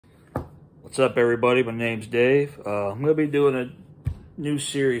What's up, everybody? My name's Dave. I'm going to be doing a new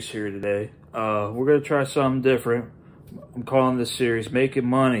series here today. We're going to try something different. I'm calling this series Making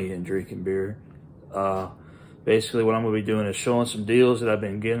Money and Drinking Beer. Basically, what I'm going to be doing is showing some deals that I've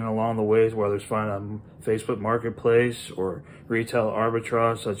been getting along the ways, whether it's finding on Facebook Marketplace or retail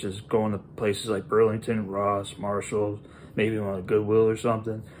arbitrage, such as going to places like Burlington, Ross, Marshalls, maybe on a Goodwill or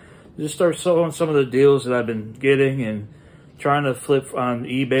something. Just start showing some of the deals that I've been getting and trying to flip on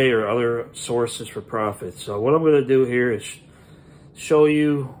eBay or other sources for profit. So what I'm going to do here is show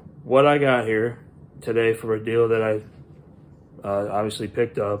you what I got here today for a deal that I obviously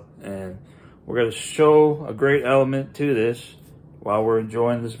picked up, and we're going to show a great element to this while we're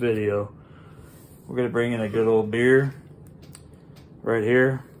enjoying this video. We're going to bring in a good old beer right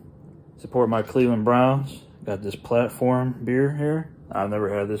here. Support my Cleveland Browns. Got this platform beer here. I've never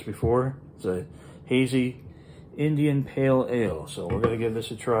had this before. It's a hazy Indian Pale Ale. So we're going to give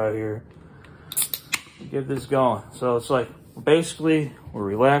this a try here. Get this going. So it's like basically we're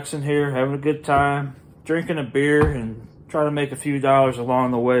relaxing here, having a good time, drinking a beer, and trying to make a few dollars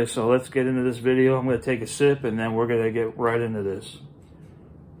along the way. So let's get into this video. I'm going to take a sip and then we're going to get right into this.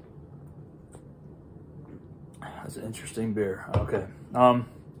 That's an interesting beer. Okay. So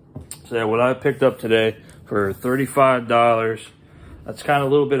yeah, what I picked up today for $35. That's kind of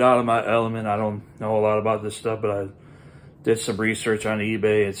a little bit out of my element. I don't know a lot about this stuff, but I did some research on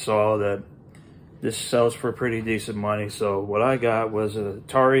eBay and saw that this sells for pretty decent money. So what I got was an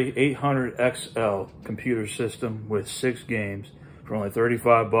Atari 800XL computer system with 6 games for only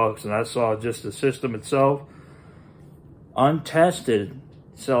 35 bucks. And I saw just the system itself, untested,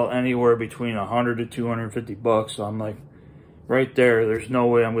 sell anywhere between 100 to 250 bucks. So I'm like, right there, there's no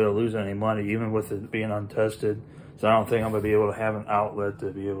way I'm going to lose any money, even with it being untested. So I don't think I'm going to be able to have an outlet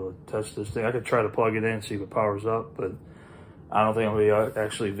to be able to test this thing. I could try to plug it in and see if it powers up, but I don't think I'm going to be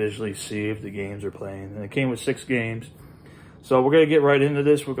actually visually see if the games are playing. And it came with 6 games. So we're going to get right into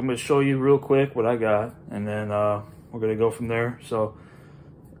this. We're going to show you real quick what I got, and then we're going to go from there. So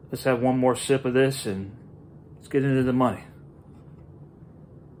let's have one more sip of this, and let's get into the money.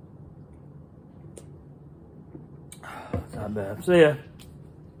 Not bad. So yeah,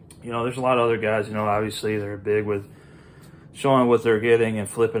 you know, there's a lot of other guys, you know, obviously they're big with showing what they're getting and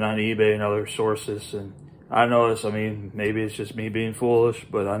flipping on eBay and other sources. And I notice, I mean, maybe it's just me being foolish,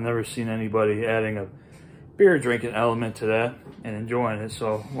 but I've never seen anybody adding a beer drinking element to that and enjoying it.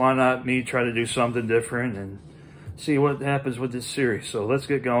 So why not me try to do something different and see what happens with this series. So let's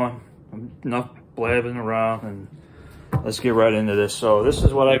get going. Enough blabbing around, and let's get right into this. So this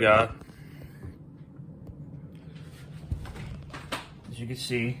is what I got. As you can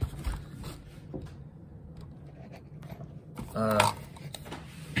see,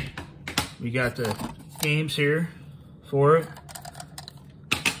 we got the games here for it.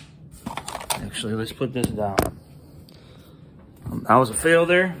 Actually, let's put this down. That was a fail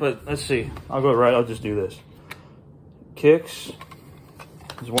there, but let's see. I'll go right. I'll just do this. Kicks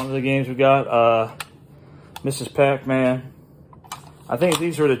is one of the games we got. Mrs. Pac-Man. I think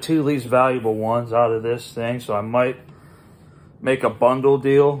these are the 2 least valuable ones out of this thing, so I might make a bundle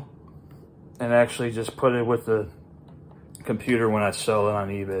deal and actually just put it with the computer when I sell it on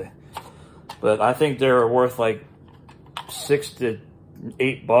eBay. But I think they're worth like $6 to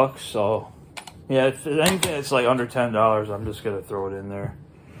 $8. So yeah, if anything it's like under $10, I'm just gonna throw it in there.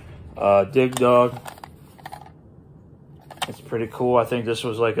 Dig Dog. It's pretty cool. I think this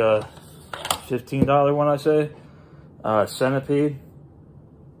was like a $15 one, I say. Centipede.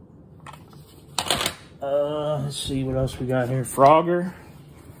 Let's see what else we got here. Frogger.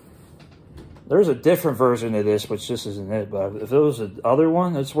 There's a different version of this, which this isn't it. But if it was the other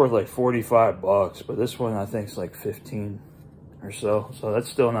one, it's worth like 45 bucks. But this one, I think, is like 15 or so. So that's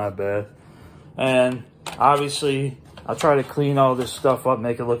still not bad. And obviously, I'll try to clean all this stuff up,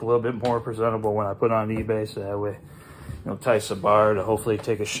 make it look a little bit more presentable when I put it on eBay. So that way, you know, entice a buyer to hopefully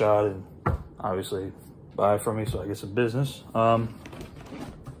take a shot and obviously buy from me so I get some business. I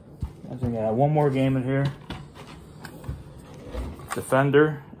think I have one more game in here.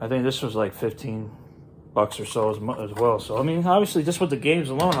 Defender. I think this was like 15 bucks or so as well. So, I mean, obviously, just with the games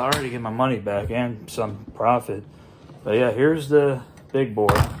alone, I already get my money back and some profit. But yeah, here's the big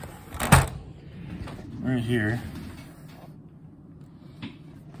board. Right here.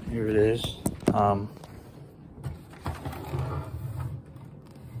 Here it is. I'm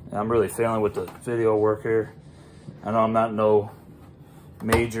really failing with the video work here. I know I'm not no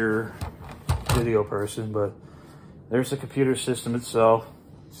major video person, but there's the computer system itself.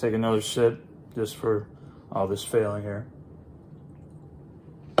 Let's take another sip just for all this failing here.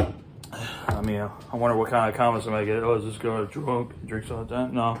 I mean, I wonder what kind of comments I might get. Oh, is this girl drunk? Drinks all the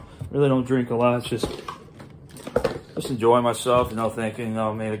time? No, really don't drink a lot. It's just enjoying myself, you know, thinking, you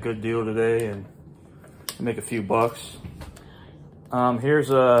know, I made a good deal today and make a few bucks. Here's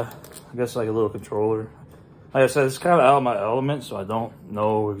I guess like a little controller. Like I said, it's kind of out of my element, so I don't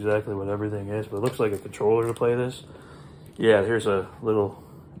know exactly what everything is, but it looks like a controller to play this. Yeah, here's a little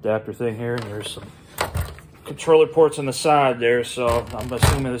adapter thing here, and there's some controller ports on the side there, so I'm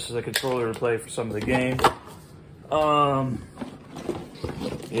assuming this is a controller to play for some of the games.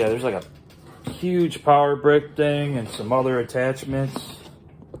 Yeah, there's like a huge power brick thing and some other attachments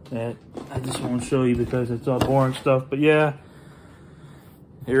that I just won't show you because it's all boring stuff. But yeah,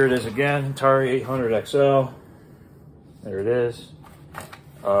 here it is again, Atari 800XL. There it is.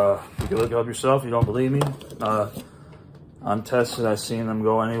 You can look it up yourself if you don't believe me. On tested, I've seen them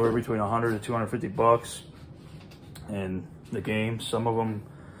go anywhere between 100 to 250 bucks in the game. Some of them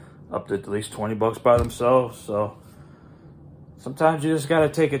up to at least 20 bucks by themselves. So sometimes you just got to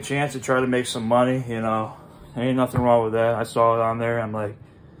take a chance to try to make some money, you know. Ain't nothing wrong with that. I saw it on there. I'm like,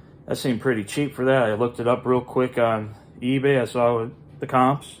 that seemed pretty cheap for that. I looked it up real quick on eBay. I saw the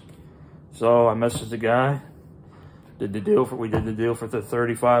comps. So I messaged the guy. We did the deal for the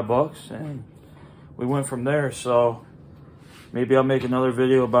 35 bucks, and we went from there. So maybe I'll make another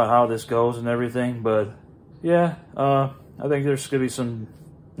video about how this goes and everything. But yeah, I think there's gonna be some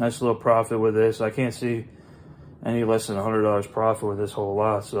nice little profit with this. I can't see any less than $100 profit with this whole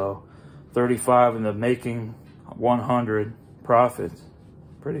lot. So 35 and the making 100 profit,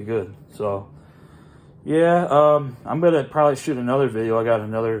 pretty good. So yeah, I'm gonna probably shoot another video.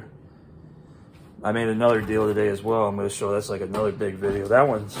 I made another deal today as well. I'm gonna show that's like another big video. That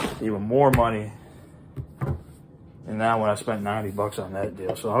one's even more money. And that one I spent 90 bucks on that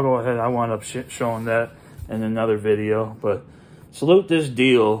deal. So I'll go ahead. I wound up showing that in another video. But salute this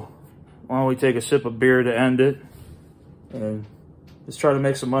deal. Why don't we take a sip of beer to end it? And let's try to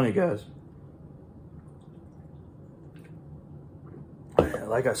make some money, guys.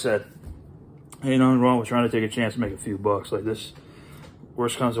 Like I said, ain't nothing wrong with trying to take a chance to make a few bucks. Like this,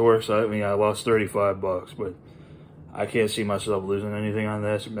 worst comes to worst, I mean, I lost 35 bucks, but I can't see myself losing anything on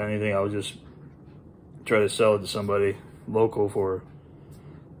this. If anything, I would just try to sell it to somebody local for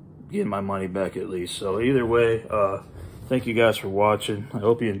getting my money back at least. So either way, thank you guys for watching. I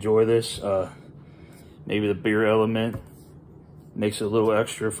hope you enjoy this. Maybe the beer element makes it a little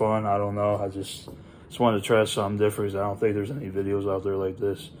extra fun. I don't know. I just wanted to try something different. I don't think there's any videos out there like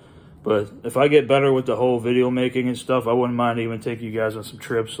this. But if I get better with the whole video making and stuff, I wouldn't mind even taking you guys on some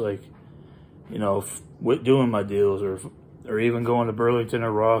trips, like, you know, with doing my deals, or even going to Burlington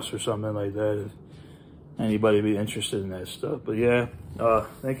or Ross or something like that. If anybody be interested in that stuff. But yeah,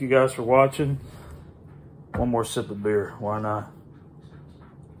 thank you guys for watching. One more sip of beer, why not?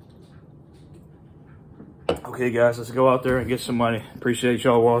 Okay guys, let's go out there and get some money. Appreciate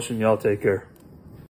y'all watching. Y'all take care.